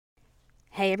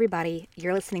Hey everybody,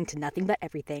 you're listening to Nothing But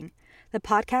Everything, the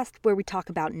podcast where we talk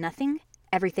about nothing,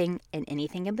 everything, and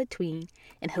anything in between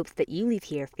in hopes that you leave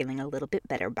here feeling a little bit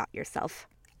better about yourself.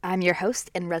 I'm your host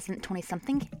and resident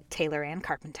 20-something, Taylor Ann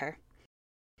Carpenter.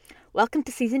 Welcome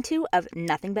to Season 2 of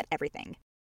Nothing But Everything.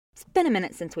 It's been a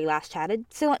minute since we last chatted,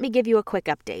 so let me give you a quick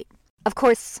update. Of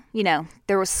course,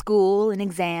 there was school and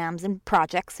exams and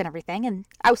projects and everything, and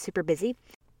I was super busy.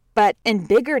 But in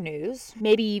bigger news,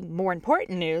 maybe more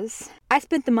important news, I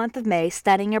spent the month of May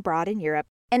studying abroad in Europe,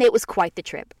 and it was quite the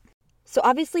trip. So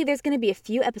obviously there's going to be a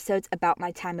few episodes about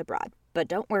my time abroad, but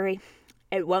don't worry,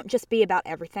 it won't just be about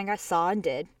everything I saw and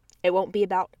did. It won't be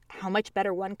about how much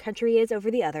better one country is over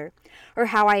the other, or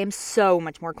how I am so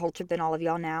much more cultured than all of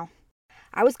y'all now.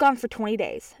 I was gone for 20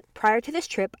 days. Prior to this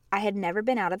trip, I had never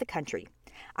been out of the country.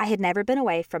 I had never been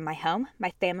away from my home,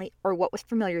 my family, or what was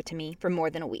familiar to me for more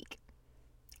than a week.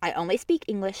 I only speak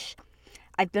English.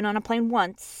 I've been on a plane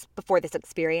once before this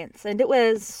experience, and it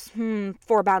was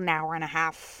for about an hour and a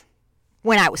half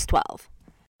when I was 12.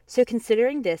 So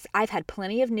considering this, I've had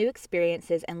plenty of new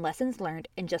experiences and lessons learned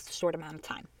in just a short amount of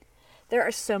time. There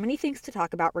are so many things to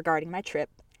talk about regarding my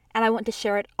trip, and I want to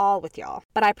share it all with y'all,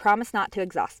 but I promise not to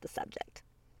exhaust the subject.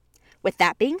 With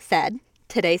that being said,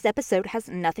 today's episode has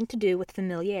nothing to do with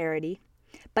familiarity,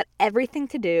 but everything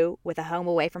to do with a home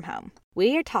away from home.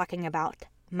 We are talking about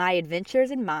my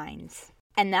adventures in Mainz.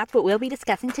 And that's what we'll be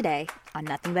discussing today on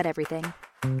Nothing But Everything.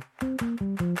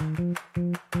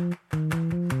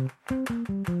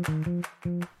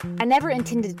 I never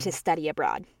intended to study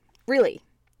abroad. Really.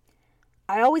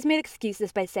 I always made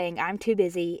excuses by saying I'm too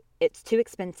busy, it's too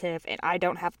expensive, and I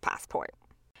don't have a passport.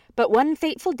 But one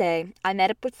fateful day, I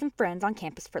met up with some friends on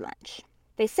campus for lunch.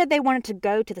 They said they wanted to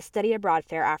go to the study abroad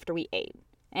fair after we ate.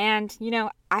 And,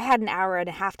 I had an hour and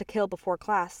a half to kill before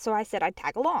class, so I said I'd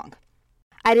tag along.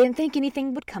 I didn't think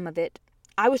anything would come of it.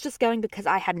 I was just going because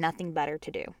I had nothing better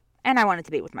to do, and I wanted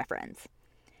to be with my friends.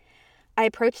 I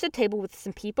approached a table with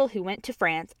some people who went to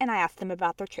France, and I asked them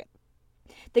about their trip.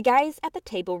 The guys at the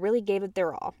table really gave it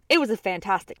their all. It was a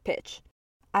fantastic pitch.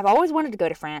 I've always wanted to go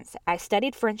to France. I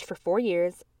studied French for 4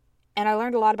 years, and I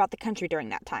learned a lot about the country during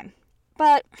that time.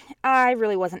 But I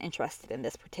really wasn't interested in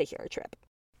this particular trip.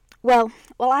 Well,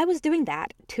 while I was doing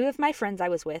that, two of my friends I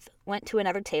was with went to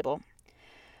another table.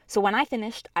 So when I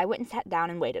finished, I went and sat down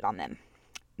and waited on them.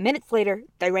 Minutes later,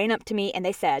 they ran up to me and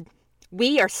they said,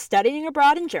 "We are studying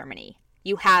abroad in Germany.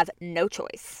 You have no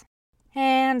choice."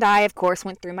 And I, of course,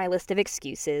 went through my list of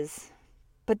excuses.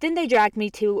 But then they dragged me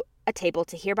to a table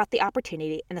to hear about the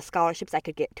opportunity and the scholarships I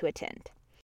could get to attend.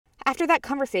 After that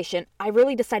conversation, I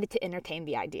really decided to entertain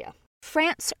the idea.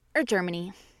 France or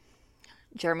Germany?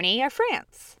 Germany or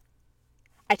France?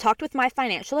 I talked with my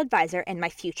financial advisor and my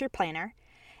future planner,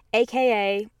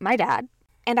 aka my dad,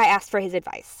 and I asked for his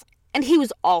advice. And he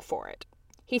was all for it.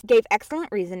 He gave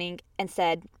excellent reasoning and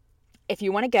said, if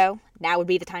you want to go, now would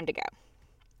be the time to go.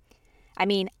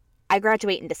 I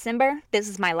graduate in December. This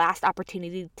is my last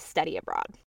opportunity to study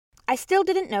abroad. I still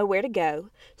didn't know where to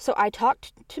go, so I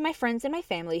talked to my friends and my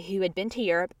family who had been to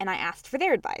Europe, and I asked for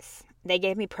their advice. They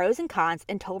gave me pros and cons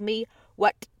and told me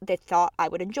what they thought I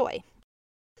would enjoy.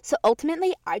 So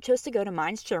ultimately, I chose to go to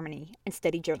Mainz, Germany, and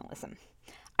study journalism.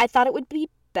 I thought it would be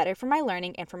better for my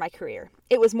learning and for my career.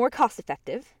 It was more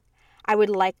cost-effective. I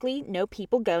would likely know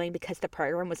people going because the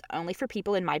program was only for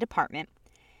people in my department.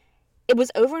 It was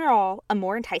overall a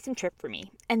more enticing trip for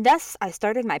me, and thus I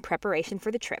started my preparation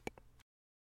for the trip.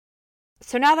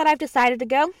 So now that I've decided to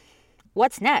go,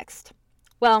 what's next?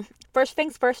 Well, first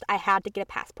things first, I had to get a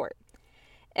passport.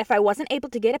 If I wasn't able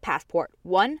to get a passport,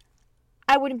 1,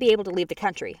 I wouldn't be able to leave the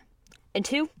country. And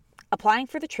 2, applying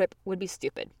for the trip would be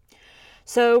stupid.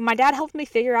 So my dad helped me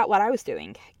figure out what I was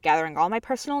doing, gathering all my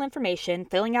personal information,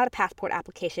 filling out a passport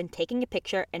application, taking a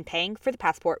picture, and paying for the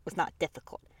passport was not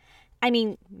difficult.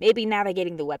 Maybe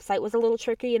navigating the website was a little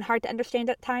tricky and hard to understand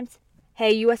at times.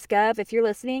 Hey, US Gov, if you're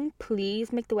listening,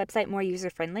 please make the website more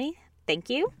user-friendly. Thank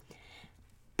you.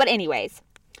 But anyways,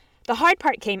 the hard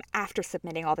part came after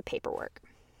submitting all the paperwork.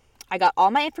 I got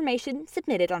all my information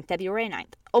submitted on February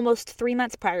 9th, almost 3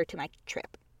 months prior to my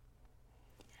trip.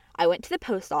 I went to the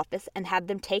post office and had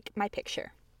them take my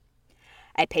picture.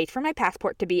 I paid for my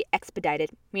passport to be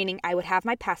expedited, meaning I would have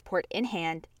my passport in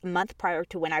hand a month prior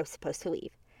to when I was supposed to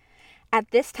leave.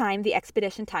 At this time, the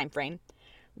expedition time frame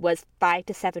was 5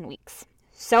 to 7 weeks.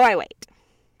 So I wait.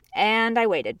 And I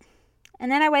waited. And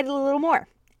then I waited a little more.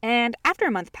 And after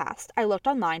a month passed, I looked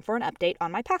online for an update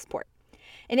on my passport.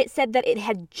 And it said that it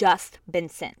had just been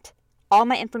sent. All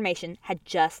my information had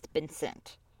just been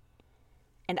sent.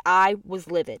 And I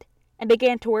was livid and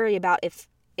began to worry about if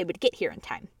it would get here in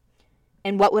time.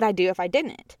 And what would I do if I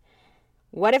didn't?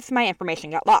 What if my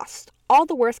information got lost? All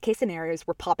the worst case scenarios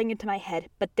were popping into my head,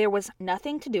 but there was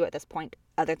nothing to do at this point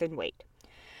other than wait.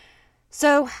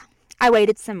 So I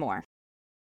waited some more.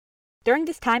 During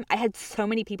this time, I had so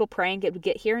many people praying it would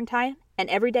get here in time, and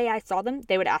every day I saw them,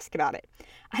 they would ask about it.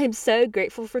 I am so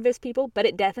grateful for those people, but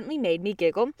it definitely made me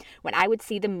giggle when I would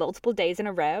see them multiple days in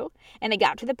a row, and it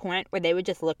got to the point where they would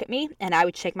just look at me, and I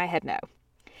would shake my head no.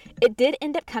 It did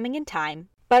end up coming in time,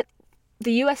 but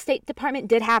the U.S. State Department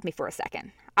did have me for a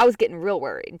second. I was getting real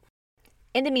worried.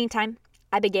 In the meantime,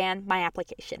 I began my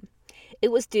application.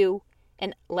 It was due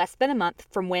in less than a month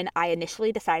from when I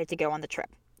initially decided to go on the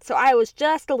trip. So I was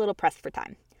just a little pressed for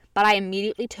time, but I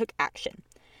immediately took action.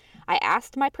 I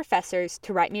asked my professors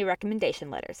to write me recommendation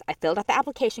letters. I filled out the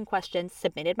application questions,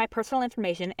 submitted my personal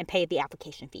information, and paid the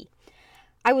application fee.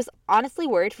 I was honestly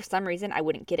worried for some reason I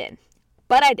wouldn't get in,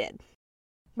 but I did.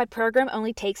 My program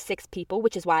only takes 6 people,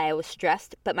 which is why I was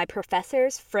stressed, but my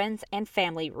professors, friends, and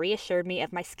family reassured me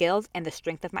of my skills and the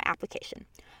strength of my application.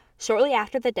 Shortly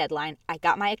after the deadline, I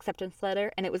got my acceptance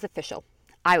letter, and it was official.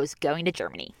 I was going to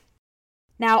Germany.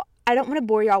 Now, I don't want to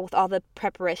bore y'all with all the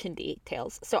preparation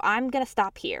details, so I'm going to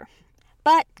stop here.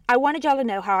 But I wanted y'all to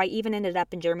know how I even ended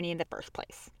up in Germany in the first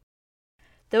place.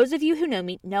 Those of you who know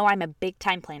me know I'm a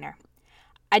big-time planner.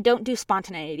 I don't do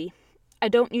spontaneity. I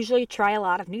don't usually try a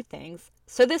lot of new things,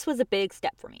 so this was a big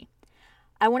step for me.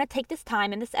 I want to take this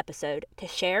time in this episode to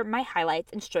share my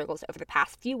highlights and struggles over the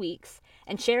past few weeks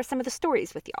and share some of the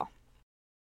stories with y'all.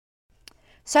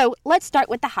 So let's start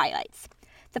with the highlights.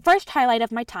 The first highlight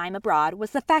of my time abroad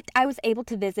was the fact I was able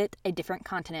to visit a different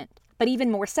continent, but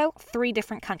even more so, 3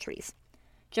 different countries: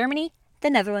 Germany, the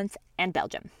Netherlands, and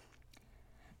Belgium.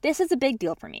 This is a big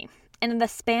deal for me, and in the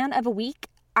span of a week,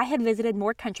 I had visited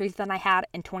more countries than I had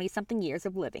in 20-something years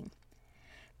of living.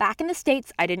 Back in the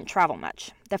States, I didn't travel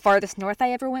much. The farthest north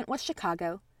I ever went was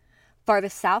Chicago.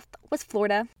 Farthest south was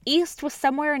Florida. East was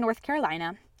somewhere in North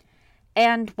Carolina.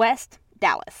 And west,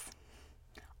 Dallas.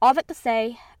 All that to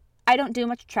say, I don't do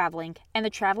much traveling, and the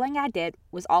traveling I did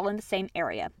was all in the same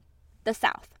area, the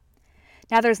South.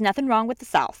 Now, there's nothing wrong with the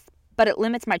South, but it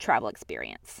limits my travel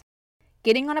experience.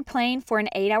 Getting on a plane for an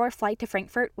 8-hour flight to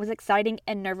Frankfurt was exciting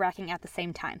and nerve-wracking at the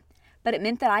same time, but it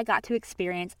meant that I got to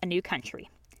experience a new country.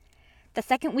 The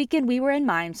second weekend we were in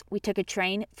Mainz, we took a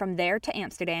train from there to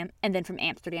Amsterdam, and then from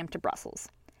Amsterdam to Brussels.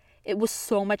 It was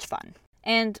so much fun.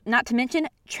 And not to mention,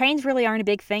 trains really aren't a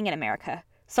big thing in America,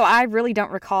 so I really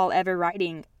don't recall ever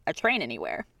riding a train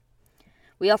anywhere.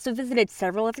 We also visited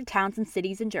several other towns and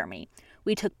cities in Germany.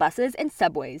 We took buses and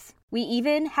subways. We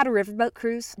even had a riverboat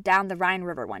cruise down the Rhine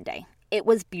River one day. It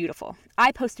was beautiful.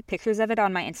 I posted pictures of it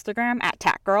on my Instagram at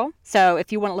TacGirl, so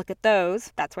if you want to look at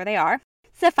those, that's where they are.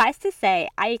 Suffice to say,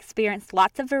 I experienced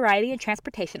lots of variety and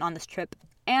transportation on this trip,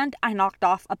 and I knocked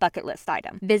off a bucket list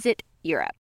item: visit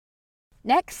Europe.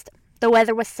 Next, the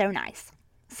weather was so nice.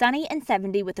 Sunny and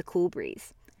 70 with a cool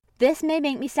breeze. This may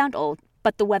make me sound old,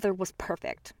 but the weather was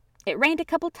perfect. It rained a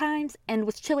couple times and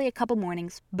was chilly a couple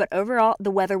mornings, but overall,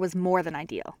 the weather was more than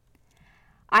ideal.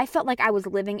 I felt like I was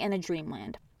living in a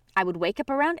dreamland. I would wake up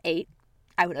around 8,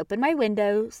 I would open my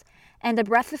windows, and a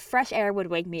breath of fresh air would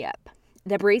wake me up.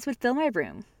 The breeze would fill my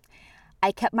room.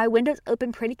 I kept my windows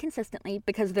open pretty consistently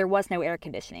because there was no air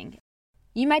conditioning.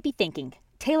 You might be thinking,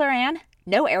 Taylor Ann,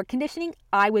 no air conditioning?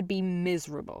 I would be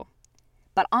miserable.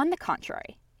 But on the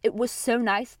contrary, it was so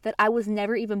nice that I was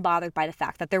never even bothered by the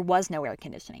fact that there was no air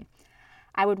conditioning.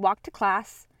 I would walk to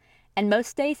class, and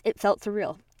most days it felt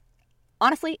surreal.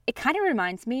 Honestly, it kind of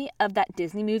reminds me of that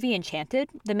Disney movie Enchanted.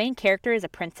 The main character is a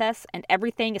princess, and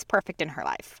everything is perfect in her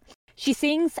life. She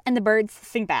sings, and the birds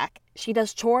sing back. She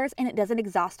does chores, and it doesn't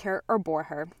exhaust her or bore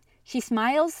her. She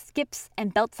smiles, skips,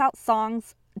 and belts out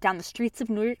songs down the streets of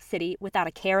New York City without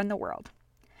a care in the world.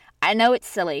 I know it's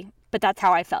silly, but that's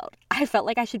how I felt. I felt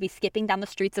like I should be skipping down the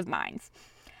streets of Mainz.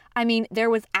 I mean, there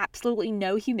was absolutely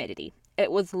no humidity.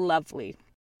 It was lovely.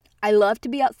 I love to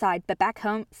be outside, but back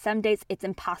home, some days it's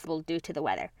impossible due to the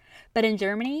weather. But in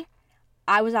Germany,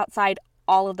 I was outside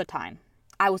all of the time.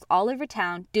 I was all over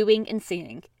town doing and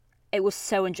seeing. It was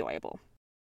so enjoyable.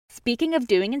 Speaking of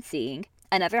doing and seeing,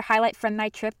 another highlight from my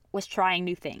trip was trying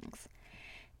new things.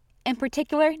 In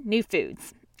particular, new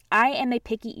foods. I am a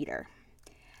picky eater.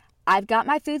 I've got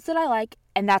my foods that I like,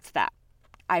 and that's that.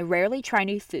 I rarely try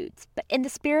new foods, but in the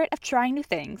spirit of trying new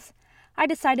things, I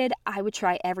decided I would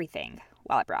try everything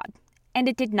while abroad, and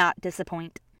it did not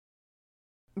disappoint.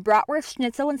 Bratwurst,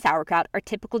 schnitzel, and sauerkraut are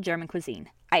typical German cuisine.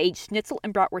 I ate schnitzel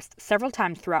and bratwurst several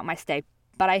times throughout my stay,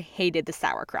 but I hated the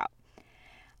sauerkraut.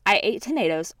 I ate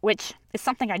tomatoes, which is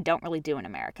something I don't really do in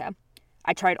America.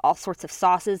 I tried all sorts of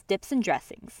sauces, dips, and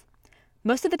dressings.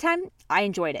 Most of the time, I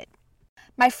enjoyed it.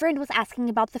 My friend was asking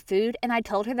about the food, and I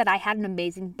told her that I had an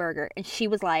amazing burger, and she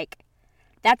was like,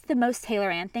 "That's the most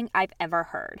Taylor Ann thing I've ever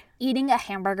heard, eating a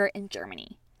hamburger in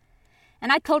Germany."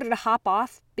 And I told her to hop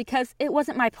off because it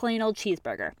wasn't my plain old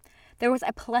cheeseburger. There was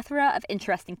a plethora of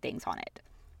interesting things on it.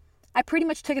 I pretty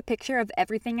much took a picture of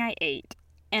everything I ate,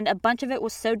 and a bunch of it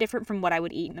was so different from what I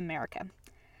would eat in America.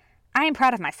 I am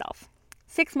proud of myself.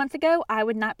 6 months ago, I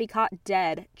would not be caught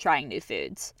dead trying new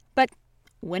foods. But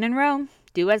when in Rome,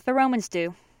 do as the Romans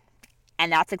do.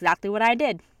 And that's exactly what I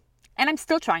did. And I'm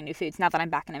still trying new foods now that I'm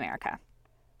back in America.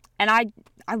 And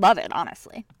I love it,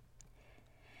 honestly.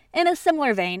 In a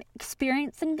similar vein,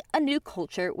 experiencing a new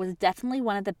culture was definitely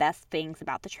one of the best things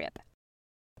about the trip.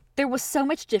 There was so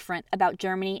much different about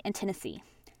Germany and Tennessee.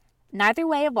 Neither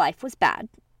way of life was bad,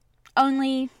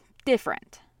 only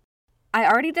different. I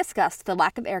already discussed the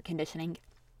lack of air conditioning,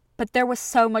 but there was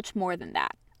so much more than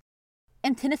that.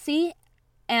 In Tennessee,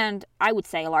 and I would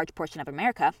say a large portion of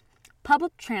America,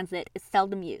 public transit is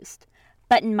seldom used.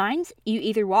 But in Mainz, you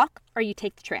either walk or you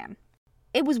take the tram.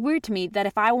 It was weird to me that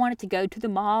if I wanted to go to the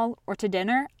mall or to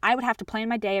dinner, I would have to plan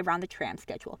my day around the tram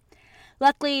schedule.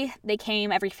 Luckily, they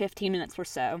came every 15 minutes or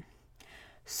so.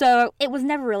 So it was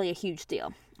never really a huge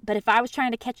deal. But if I was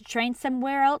trying to catch a train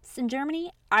somewhere else in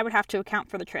Germany, I would have to account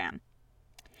for the tram.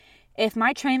 If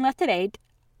my train left at 8,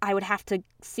 I would have to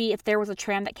see if there was a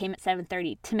tram that came at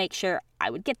 7:30 to make sure I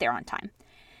would get there on time.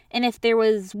 And if there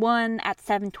was one at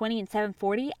 7:20 and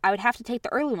 7:40, I would have to take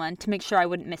the early one to make sure I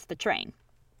wouldn't miss the train.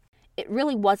 It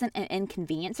really wasn't an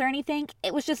inconvenience or anything,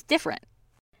 it was just different.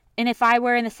 And if I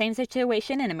were in the same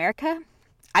situation in America,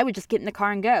 I would just get in the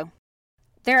car and go.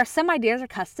 There are some ideas or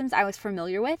customs I was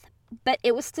familiar with, but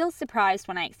it was still a surprise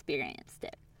when I experienced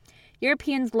it.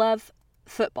 Europeans love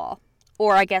football,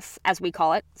 or I guess as we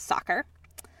call it, soccer.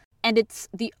 And it's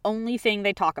the only thing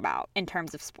they talk about in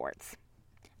terms of sports.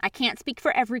 I can't speak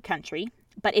for every country,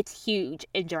 but it's huge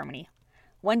in Germany.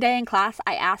 One day in class,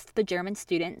 I asked the German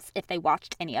students if they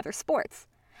watched any other sports.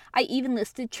 I even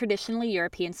listed traditionally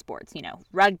European sports,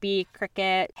 rugby,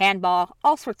 cricket, handball,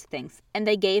 all sorts of things. And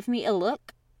they gave me a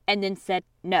look and then said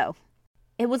no.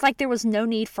 It was like there was no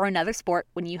need for another sport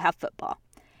when you have football.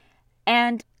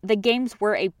 And the games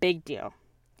were a big deal.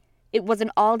 It was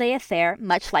an all-day affair,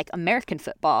 much like American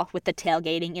football, with the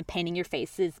tailgating and painting your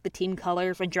faces, the team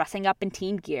colors, and dressing up in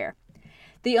team gear.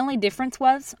 The only difference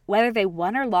was, whether they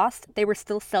won or lost, they were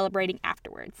still celebrating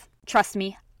afterwards. Trust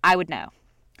me, I would know.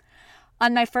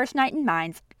 On my first night in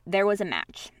Mainz, there was a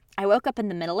match. I woke up in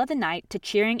the middle of the night to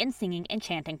cheering and singing and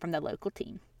chanting from the local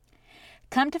team.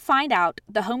 Come to find out,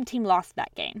 the home team lost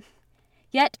that game.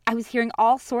 Yet, I was hearing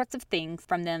all sorts of things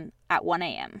from them at 1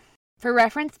 a.m. For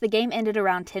reference, the game ended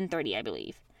around 10:30, I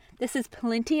believe. This is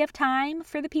plenty of time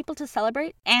for the people to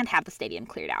celebrate and have the stadium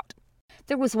cleared out.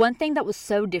 There was one thing that was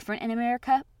so different in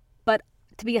America, but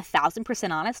to be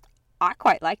 1,000% honest, I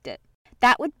quite liked it.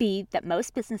 That would be that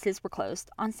most businesses were closed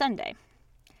on Sunday.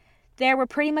 There were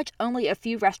pretty much only a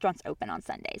few restaurants open on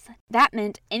Sundays. That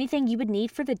meant anything you would need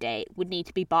for the day would need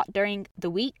to be bought during the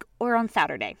week or on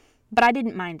Saturday. But I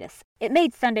didn't mind this. It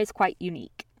made Sundays quite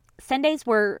unique. Sundays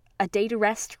were a day to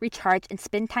rest, recharge, and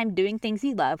spend time doing things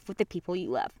you love with the people you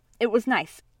love. It was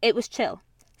nice. It was chill.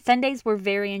 Sundays were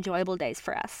very enjoyable days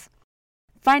for us.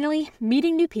 Finally,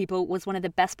 meeting new people was one of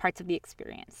the best parts of the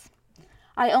experience.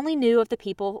 I only knew of the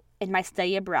people in my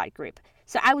study abroad group,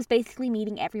 so I was basically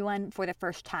meeting everyone for the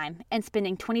first time and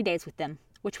spending 20 days with them,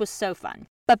 which was so fun.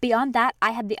 But beyond that,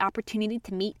 I had the opportunity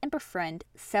to meet and befriend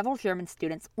several German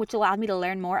students, which allowed me to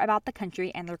learn more about the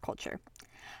country and their culture.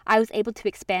 I was able to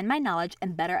expand my knowledge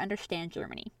and better understand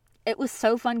Germany. It was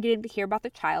so fun getting to hear about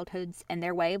their childhoods and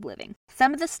their way of living.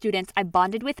 Some of the students I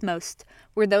bonded with most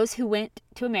were those who went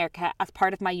to America as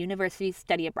part of my university's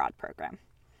study abroad program.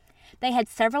 They had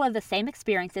several of the same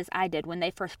experiences I did when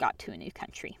they first got to a new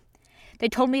country. They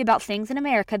told me about things in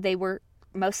America they were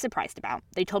most surprised about.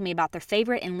 They told me about their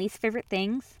favorite and least favorite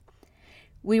things.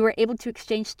 We were able to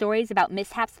exchange stories about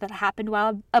mishaps that happened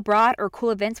while abroad or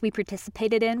cool events we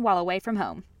participated in while away from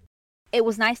home. It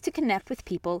was nice to connect with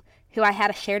people who I had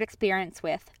a shared experience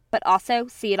with, but also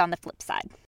see it on the flip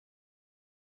side.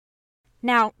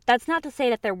 Now, that's not to say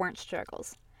that there weren't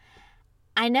struggles.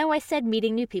 I know I said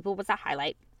meeting new people was a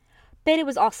highlight, but it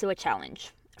was also a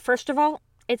challenge. First of all,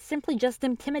 it's simply just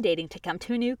intimidating to come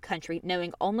to a new country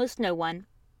knowing almost no one,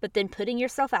 but then putting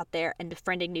yourself out there and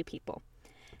befriending new people.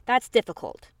 That's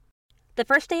difficult. The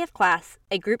first day of class,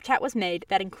 a group chat was made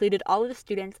that included all of the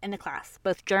students in the class,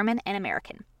 both German and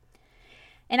American.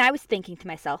 And I was thinking to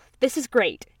myself, this is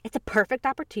great. It's a perfect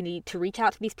opportunity to reach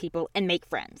out to these people and make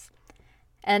friends.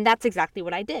 And that's exactly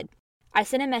what I did. I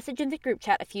sent a message in the group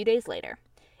chat a few days later.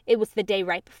 It was the day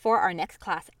right before our next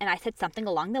class, and I said something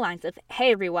along the lines of,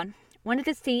 "Hey everyone, wanted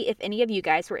to see if any of you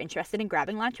guys were interested in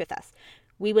grabbing lunch with us.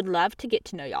 We would love to get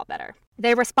to know y'all better."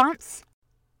 Their response?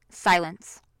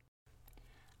 Silence.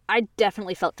 I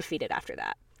definitely felt defeated after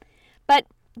that. But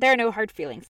there are no hard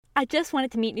feelings. I just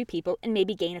wanted to meet new people and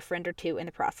maybe gain a friend or two in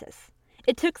the process.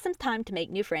 It took some time to make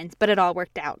new friends, but it all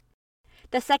worked out.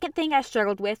 The second thing I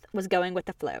struggled with was going with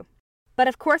the flow. But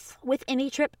of course, with any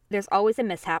trip, there's always a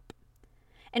mishap.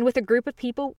 And with a group of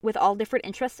people with all different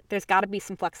interests, there's got to be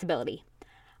some flexibility.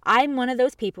 I'm one of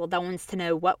those people that wants to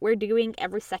know what we're doing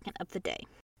every second of the day.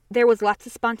 There was lots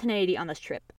of spontaneity on this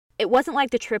trip. It wasn't like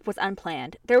the trip was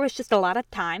unplanned. There was just a lot of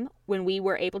time when we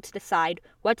were able to decide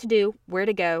what to do, where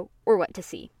to go, or what to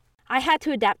see. I had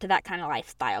to adapt to that kind of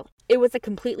lifestyle. It was a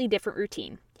completely different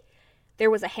routine.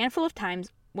 There was a handful of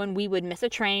times when we would miss a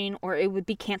train or it would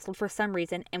be canceled for some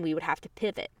reason and we would have to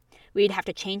pivot. We'd have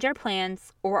to change our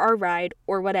plans or our ride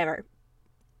or whatever.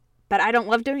 But I don't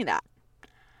love doing that.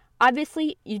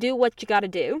 Obviously, you do what you gotta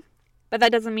do, but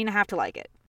that doesn't mean I have to like it.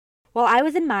 While I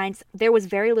was in Mainz, there was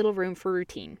very little room for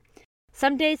routine.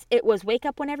 Some days it was wake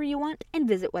up whenever you want and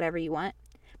visit whatever you want.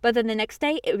 But then the next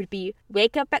day it would be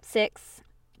wake up at 6,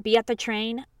 be at the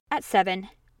train at 7,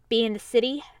 be in the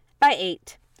city by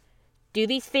 8, do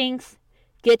these things,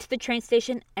 get to the train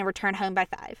station, and return home by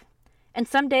 5. And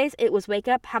some days it was wake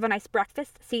up, have a nice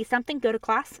breakfast, see something, go to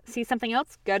class, see something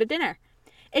else, go to dinner.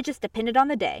 It just depended on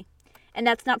the day. And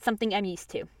that's not something I'm used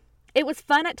to. It was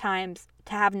fun at times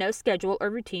to have no schedule or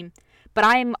routine, but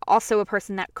I am also a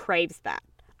person that craves that.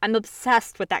 I'm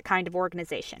obsessed with that kind of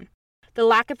organization. The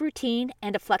lack of routine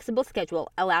and a flexible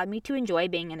schedule allowed me to enjoy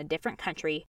being in a different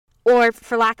country, or,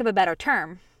 for lack of a better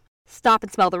term, stop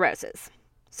and smell the roses.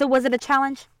 So was it a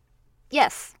challenge?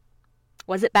 Yes.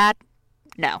 Was it bad?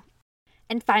 No.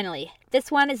 And finally, this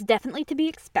one is definitely to be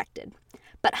expected,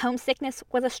 but homesickness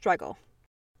was a struggle.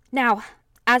 Now,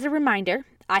 as a reminder,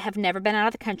 I have never been out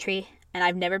of the country, and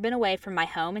I've never been away from my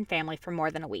home and family for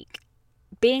more than a week.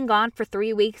 Being gone for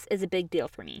 3 weeks is a big deal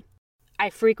for me. I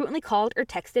frequently called or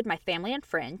texted my family and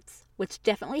friends, which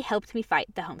definitely helped me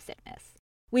fight the homesickness.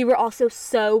 We were also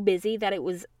so busy that it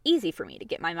was easy for me to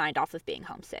get my mind off of being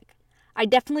homesick. I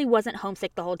definitely wasn't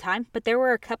homesick the whole time, but there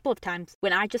were a couple of times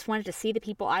when I just wanted to see the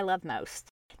people I love most.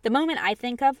 The moment I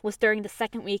think of was during the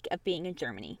second week of being in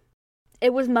Germany.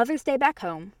 It was Mother's Day back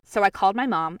home, so I called my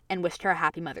mom and wished her a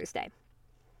happy Mother's Day.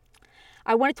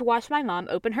 I wanted to watch my mom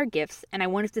open her gifts, and I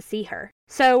wanted to see her,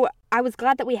 so I was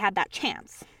glad that we had that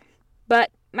chance.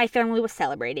 But my family was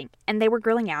celebrating, and they were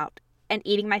grilling out and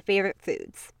eating my favorite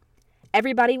foods.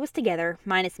 Everybody was together,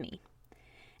 minus me.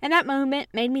 And that moment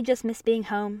made me just miss being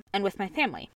home and with my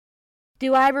family.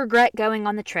 Do I regret going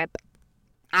on the trip?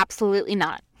 Absolutely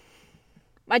not.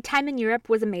 My time in Europe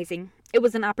was amazing. It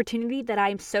was an opportunity that I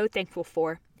am so thankful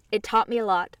for. It taught me a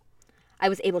lot. I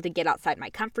was able to get outside my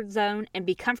comfort zone and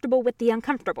be comfortable with the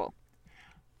uncomfortable.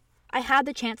 I had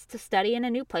the chance to study in a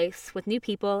new place with new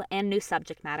people and new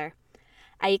subject matter.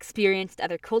 I experienced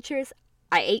other cultures.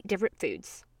 I ate different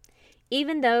foods.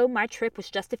 Even though my trip was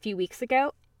just a few weeks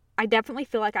ago, I definitely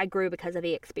feel like I grew because of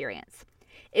the experience.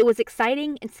 It was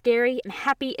exciting and scary and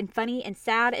happy and funny and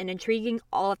sad and intriguing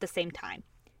all at the same time.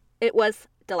 It was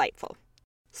delightful.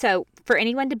 So, for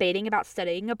anyone debating about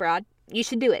studying abroad, you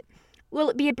should do it. Will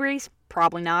it be a breeze?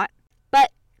 Probably not.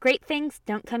 But great things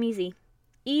don't come easy.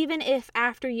 Even if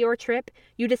after your trip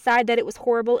you decide that it was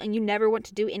horrible and you never want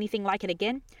to do anything like it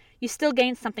again, you still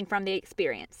gained something from the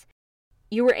experience.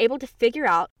 You were able to figure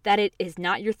out that it is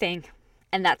not your thing,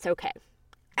 and that's okay.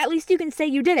 At least you can say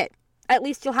you did it. At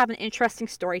least you'll have an interesting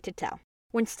story to tell.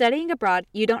 When studying abroad,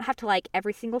 you don't have to like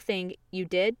every single thing you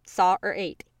did, saw, or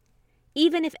ate.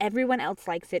 Even if everyone else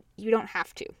likes it, you don't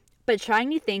have to. But trying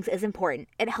new things is important.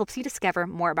 It helps you discover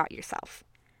more about yourself.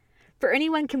 For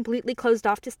anyone completely closed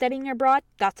off to studying abroad,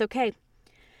 that's okay.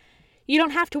 You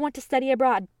don't have to want to study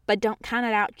abroad, but don't count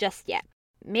it out just yet.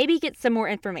 Maybe get some more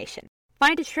information.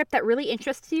 Find a trip that really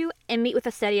interests you and meet with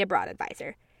a study abroad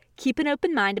advisor. Keep an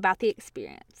open mind about the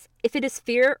experience. If it is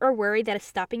fear or worry that is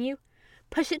stopping you,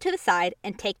 push it to the side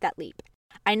and take that leap.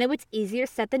 I know it's easier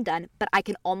said than done, but I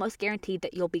can almost guarantee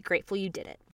that you'll be grateful you did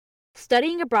it.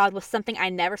 Studying abroad was something I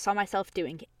never saw myself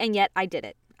doing, and yet I did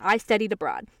it. I studied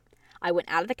abroad. I went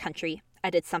out of the country, I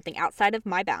did something outside of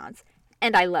my bounds,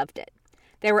 and I loved it.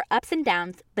 There were ups and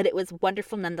downs, but it was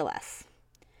wonderful nonetheless.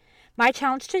 My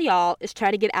challenge to y'all is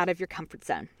try to get out of your comfort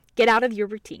zone. Get out of your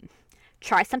routine.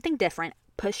 Try something different.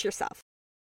 Push yourself.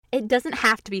 It doesn't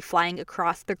have to be flying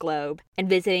across the globe and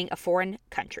visiting a foreign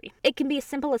country. It can be as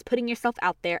simple as putting yourself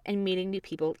out there and meeting new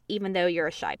people, even though you're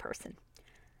a shy person.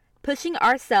 Pushing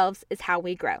ourselves is how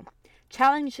we grow.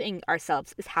 Challenging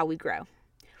ourselves is how we grow.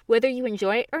 Whether you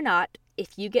enjoy it or not,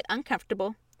 if you get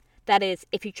uncomfortable, that is,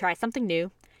 if you try something new,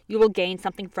 you will gain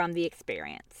something from the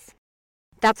experience.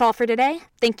 That's all for today.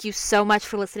 Thank you so much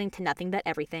for listening to Nothing But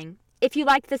Everything. If you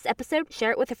liked this episode,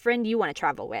 share it with a friend you want to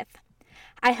travel with.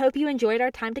 I hope you enjoyed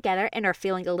our time together and are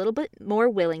feeling a little bit more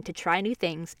willing to try new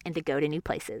things and to go to new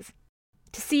places.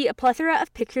 To see a plethora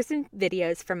of pictures and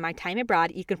videos from my time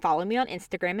abroad, you can follow me on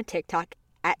Instagram and TikTok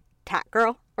at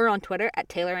TatGirl or on Twitter at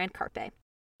TaylorAndCarpe.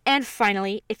 And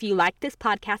finally, if you like this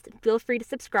podcast, feel free to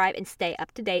subscribe and stay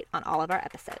up to date on all of our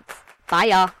episodes. Bye,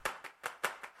 y'all.